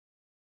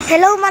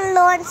Hello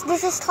Manlons,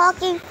 this is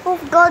Talking Proof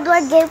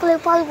Godward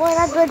Gameplay Part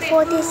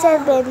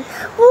 147.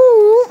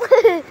 Woo!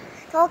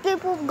 Talking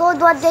Proof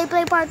Godward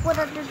Gameplay Part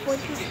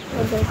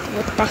 147.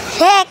 What the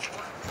heck?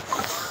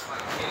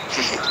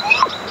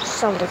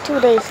 So only 2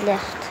 days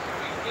left.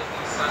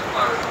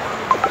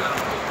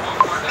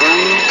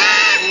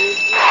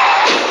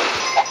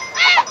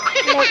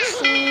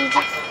 Flexies.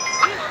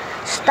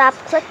 Stop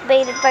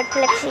clickbaiting by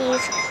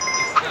Flexies.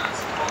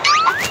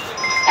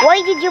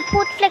 Why did you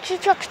put Flexi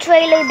Truck's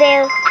trailer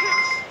there?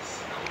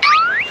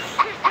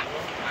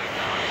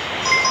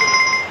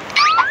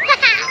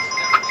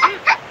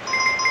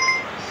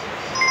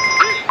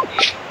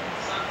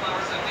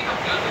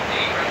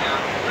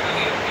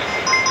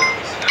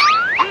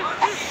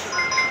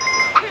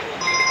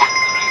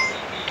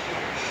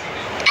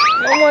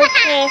 No more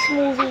cars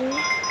moving.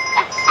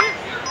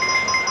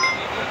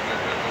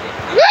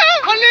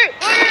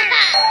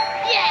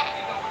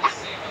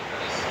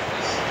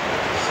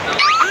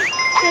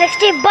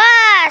 Flexi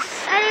bus!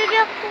 Ano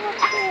niya po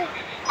ako?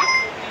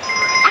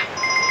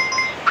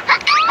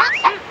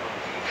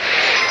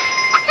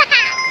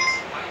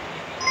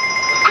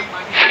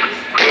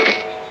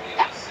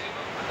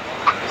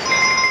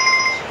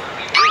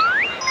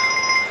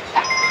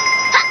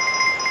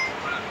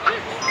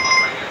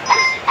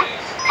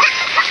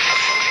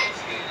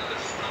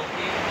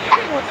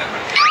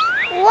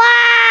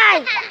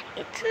 Why?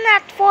 It's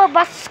not 4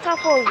 buses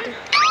coupled.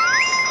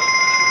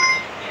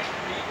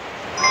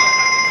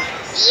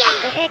 What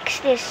the heck's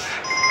this?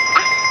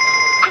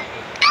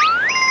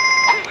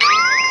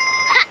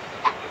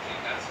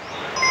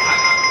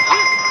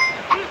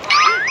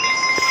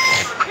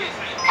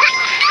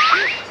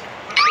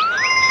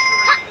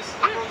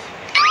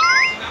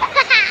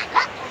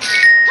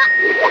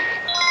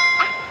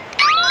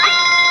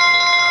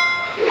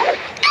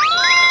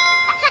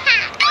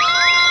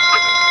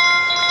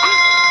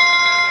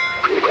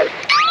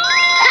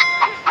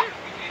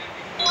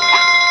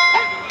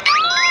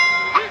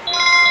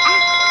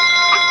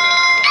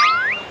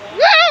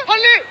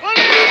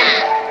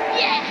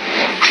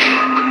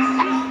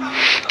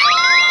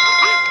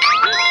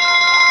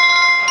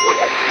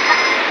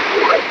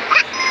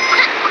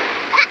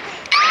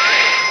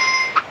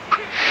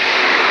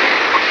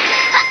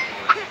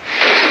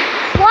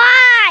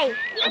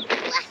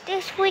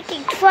 This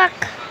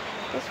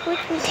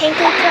freaking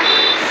tanker truck.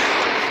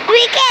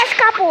 3 cars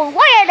coupled.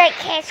 Why are they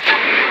cars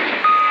coupled?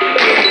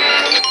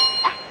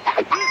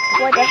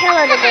 What the hell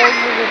are they going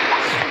moving?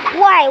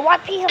 Why?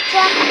 What piece of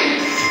truck?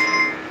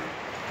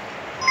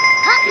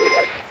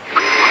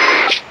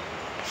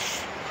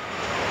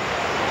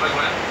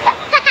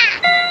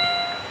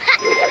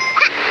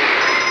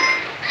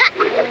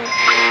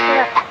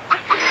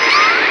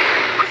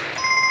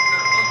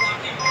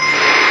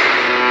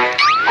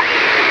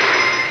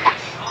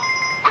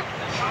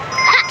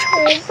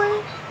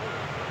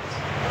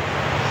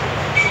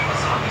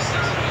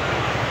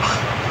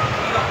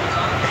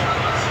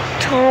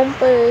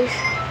 Tompers.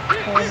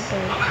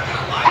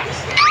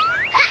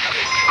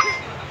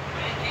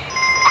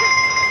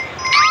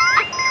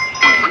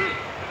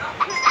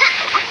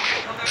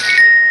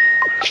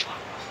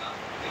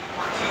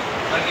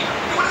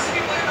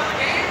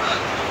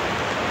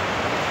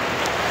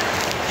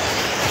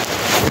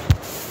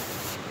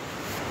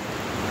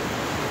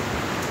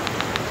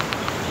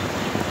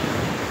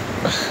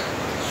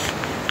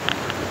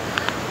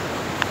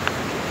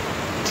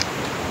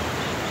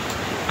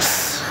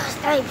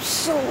 I'm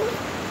so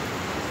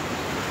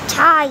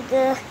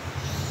tired.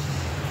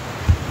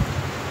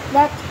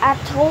 That's a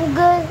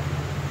toga.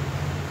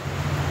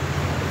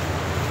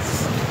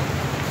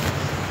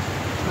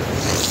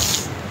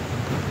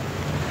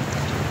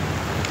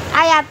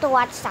 I have to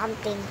watch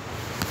something.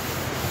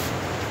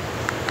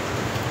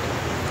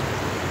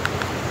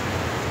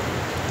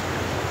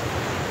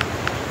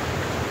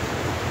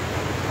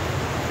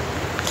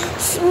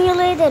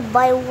 Simulated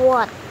by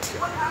what?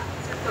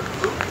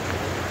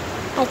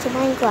 It's a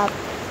Minecraft.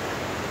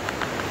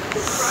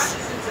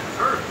 Crashes into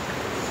Earth.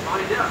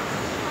 Find out.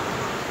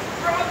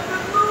 Rather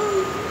than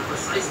moon.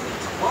 Precisely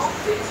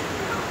 12 days from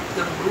now,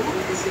 the moon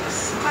is going to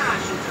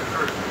smash into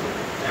Earth.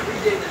 Every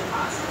day that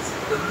passes,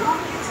 the moon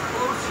gets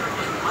closer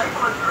and life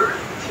on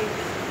Earth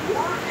changes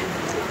more and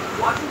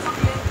more. Watch until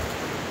the end.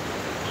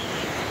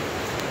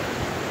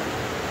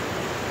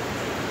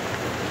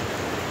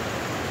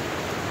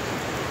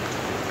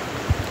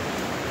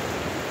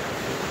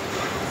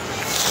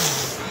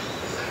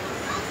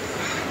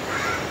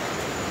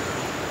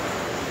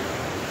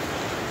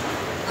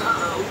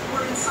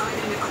 We're inside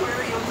an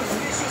aquarium with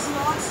vicious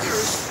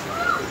monsters.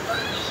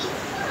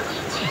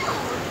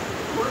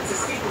 Let's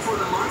escape before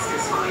the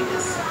monsters find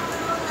us.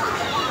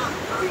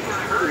 We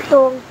gotta hurry.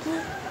 Donkey.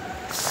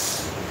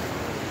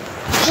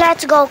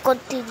 Let's go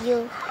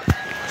continue.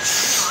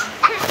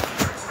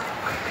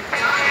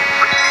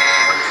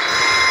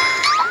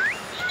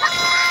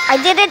 I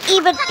didn't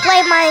even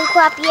play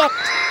Minecraft yet.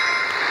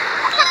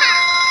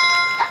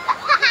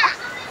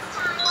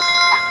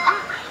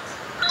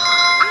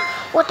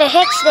 What the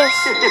heck's this?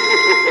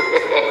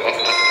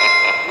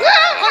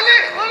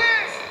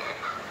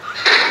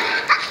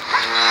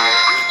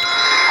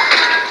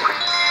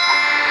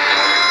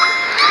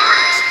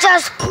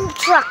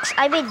 trucks.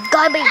 I mean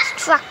garbage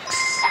trucks.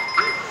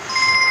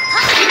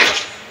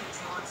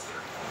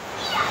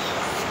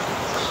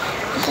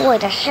 Boy,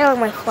 the hell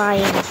am I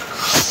flying?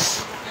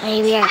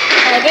 Maybe I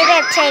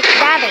didn't take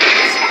damage.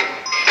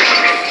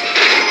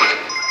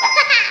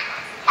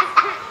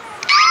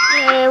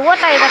 Hey, what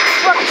are the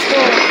trucks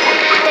doing?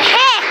 The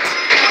heck?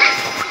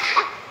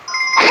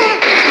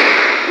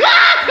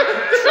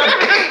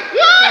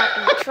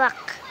 Truck.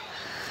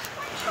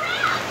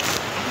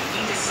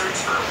 Need to search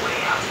for a way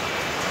out.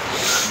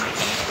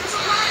 There's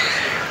a ladder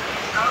here.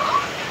 Oh?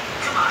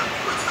 Come on,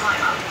 let's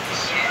climb up.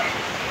 Yeah.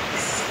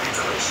 This is a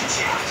ventilation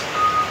shaft.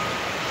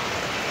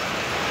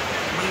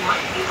 We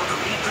might be able to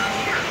leave through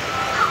here.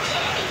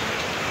 Okay.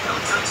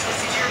 Don't touch the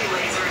security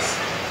lasers.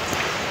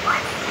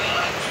 What's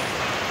this?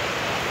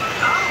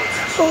 Oh, it's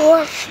actually...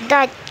 What's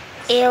that?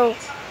 Ew.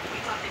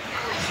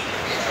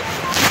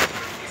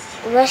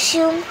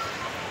 Resume?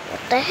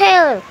 What the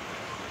hell?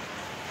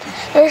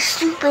 There's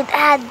stupid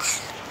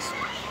ads.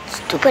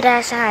 Stupid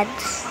ass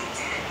ads.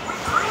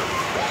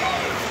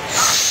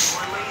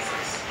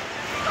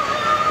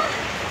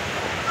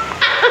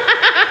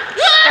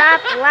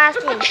 Stop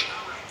laughing.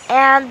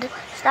 And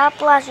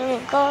stop laughing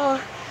and go.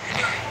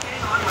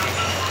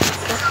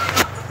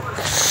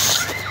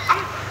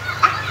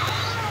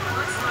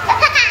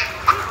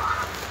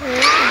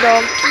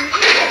 Donkey.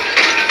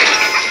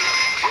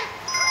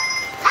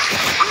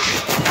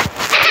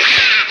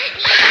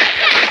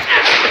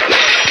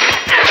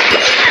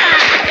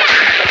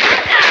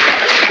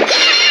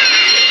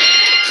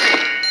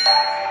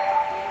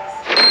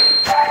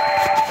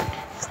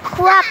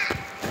 Crap.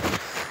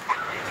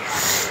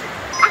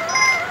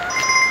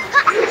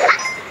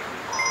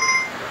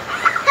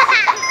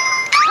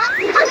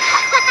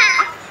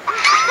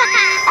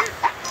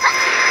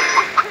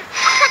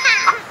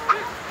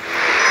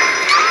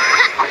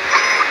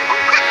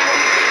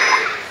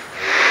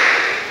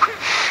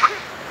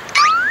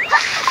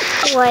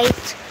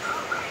 Wait.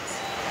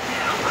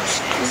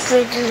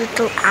 Stupid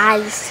little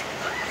eyes.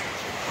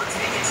 Let's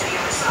make it to the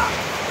other side.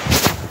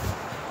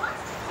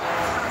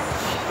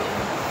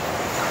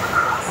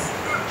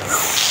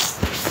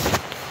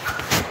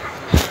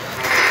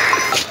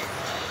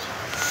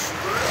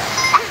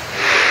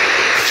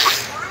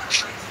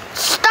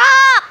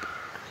 Stop!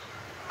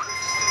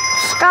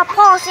 Stop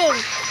pausing.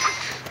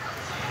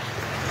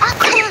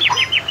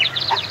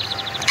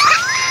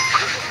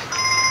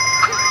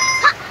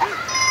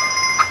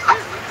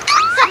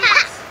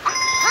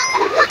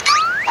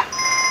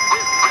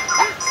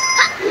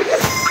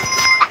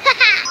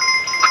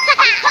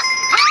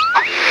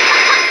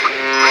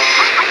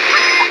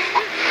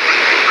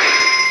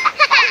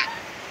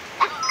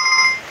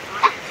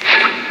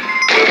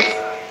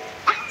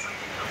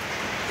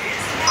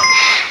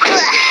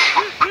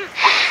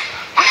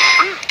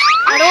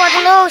 I don't want to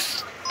lose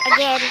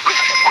again.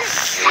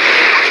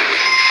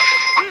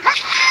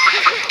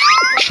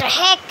 What the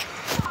heck?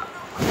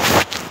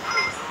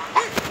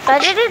 I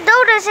didn't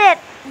notice it.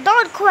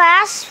 Don't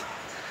crash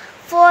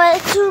for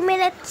 2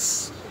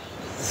 minutes.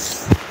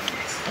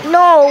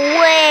 No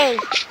way.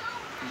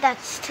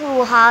 That's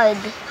too hard.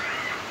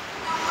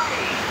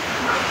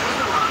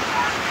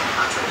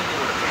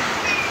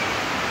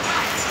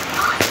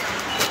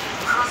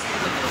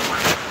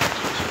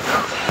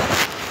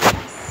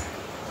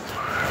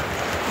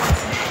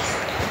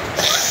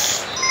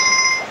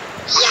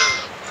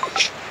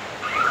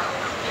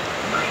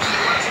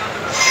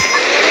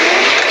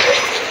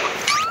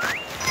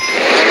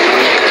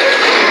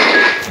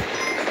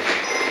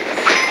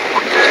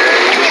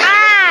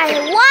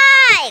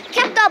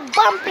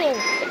 Bumping.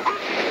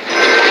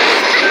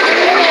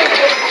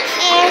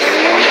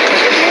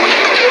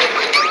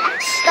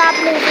 Stop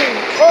moving.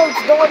 Gold,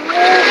 don't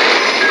move.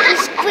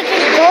 This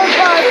quickly gold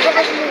bar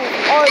don't move.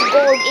 Or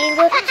gold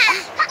ingots.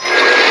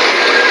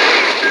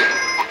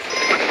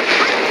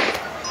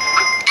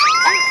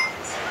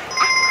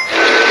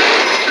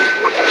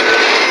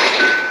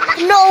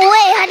 No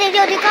way, how did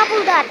you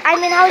decouple that? I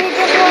mean, how did you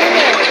go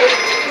there?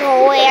 No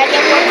way, I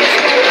didn't want to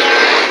stay there.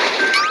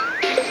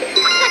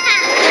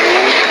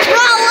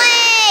 No way!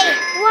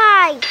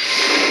 Why?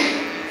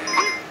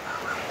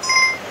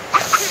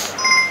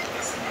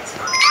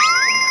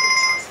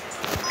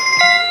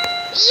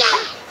 Yeah!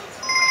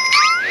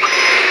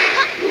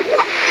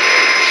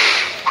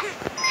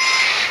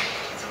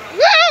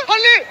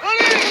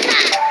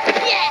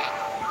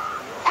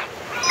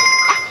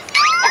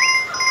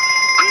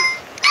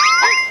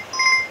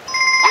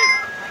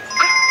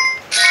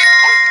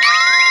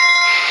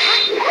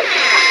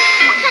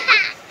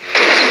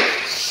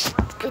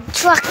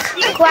 Truck,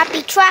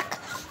 crappy truck.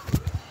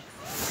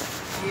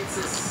 It's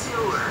a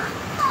sewer.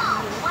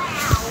 Oh,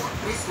 wow.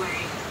 This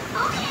way.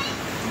 Okay.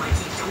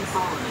 Mikey, don't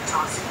fall in the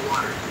toxic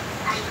water.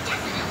 I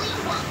definitely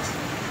won't.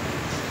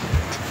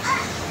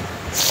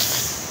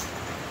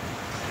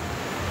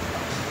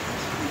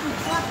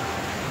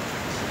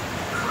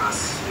 Across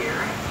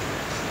here.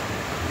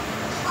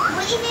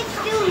 What if it's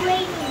still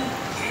raining?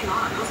 Hang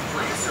on, those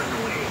plants are in the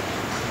way.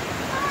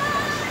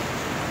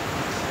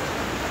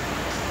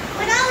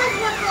 When I was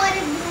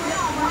recording, it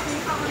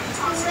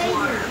was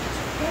raining.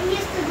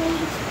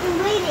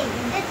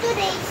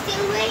 they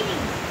still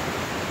waiting?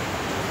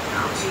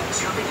 I'll keep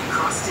jumping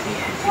across to the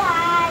end.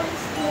 Why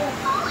still?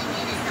 Falling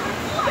in is the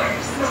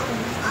worst.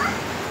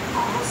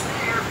 Almost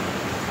there.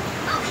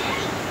 Okay,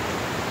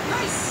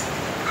 Nice.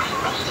 I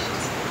made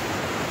it.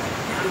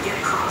 Now to get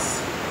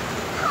across.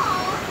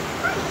 Oh,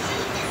 I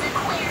hate this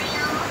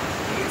aquarium.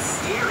 It's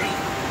scary.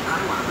 I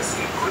want to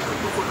escape quickly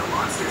before the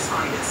monsters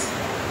find us.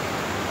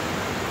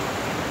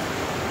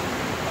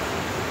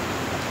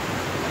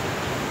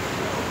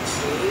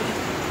 Okay.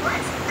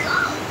 Let's go.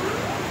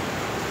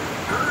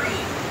 Hurry.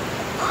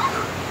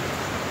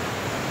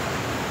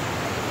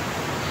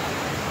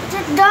 Is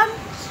it done?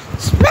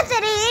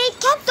 Spit88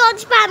 kept on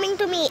spamming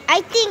to me.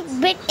 I think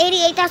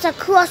Bit88 has a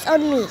crush on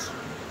me.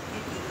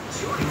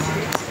 Enjoy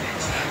today's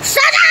adventure.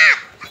 Shut up!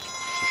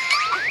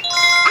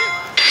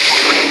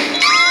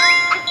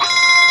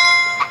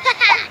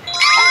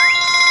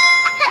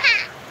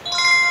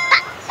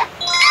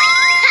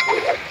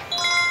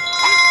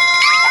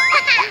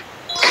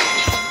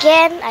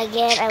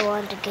 Again, I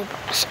want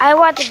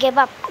to give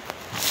up.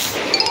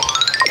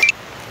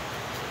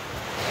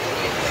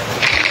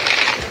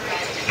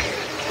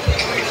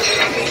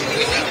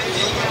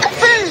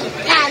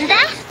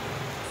 Panda?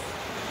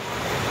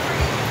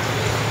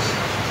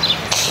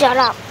 Shut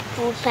up,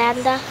 Food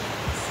Panda.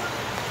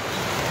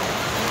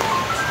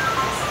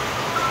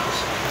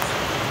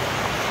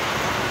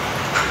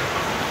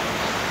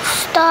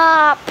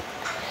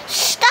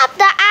 Stop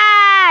the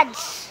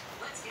ads.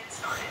 Let's get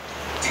started.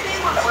 Today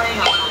we're playing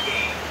a little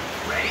game.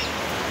 Ready?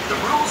 The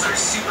rules are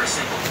super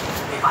simple.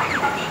 If I can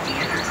defeat the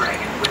Ender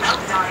Dragon without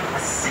dying a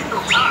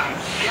single time,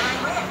 then I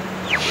win.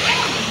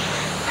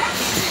 That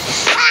means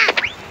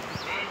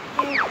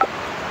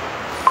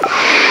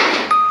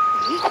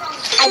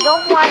I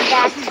don't want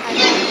that.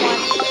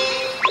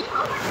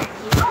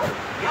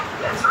 Yep,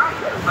 that's right.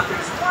 But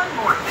there's one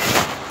more thing.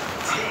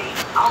 Today,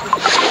 I'll be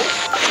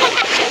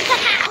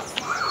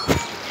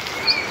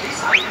this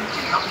item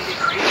can help me to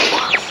create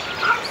blocks.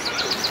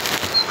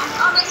 I'm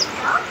already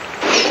done.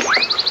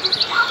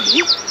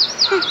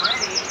 I'm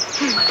ready.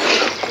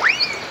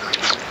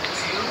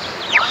 Let's go.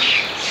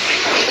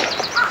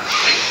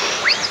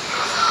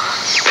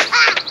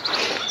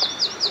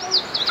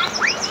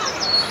 3, 2,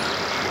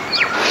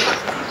 1.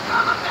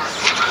 I'm a fast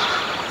runner.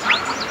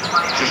 Time to use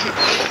my action.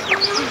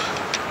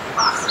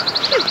 Awesome.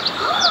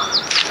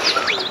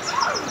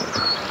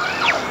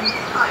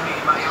 I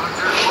made my own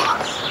dirt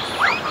blocks.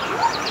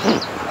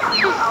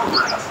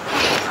 Alright.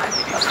 Time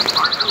to do some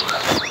parkour.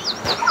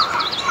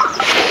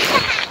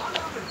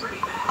 Moving pretty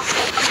fast.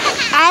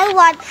 I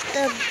want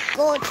the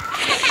goat.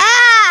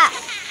 Ah!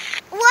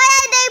 Why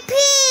are they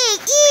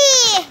pink?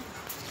 Eee!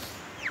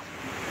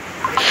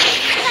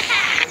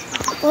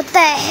 What the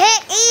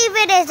heck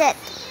even is it?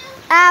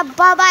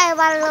 Bye-bye,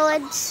 my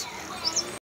lords.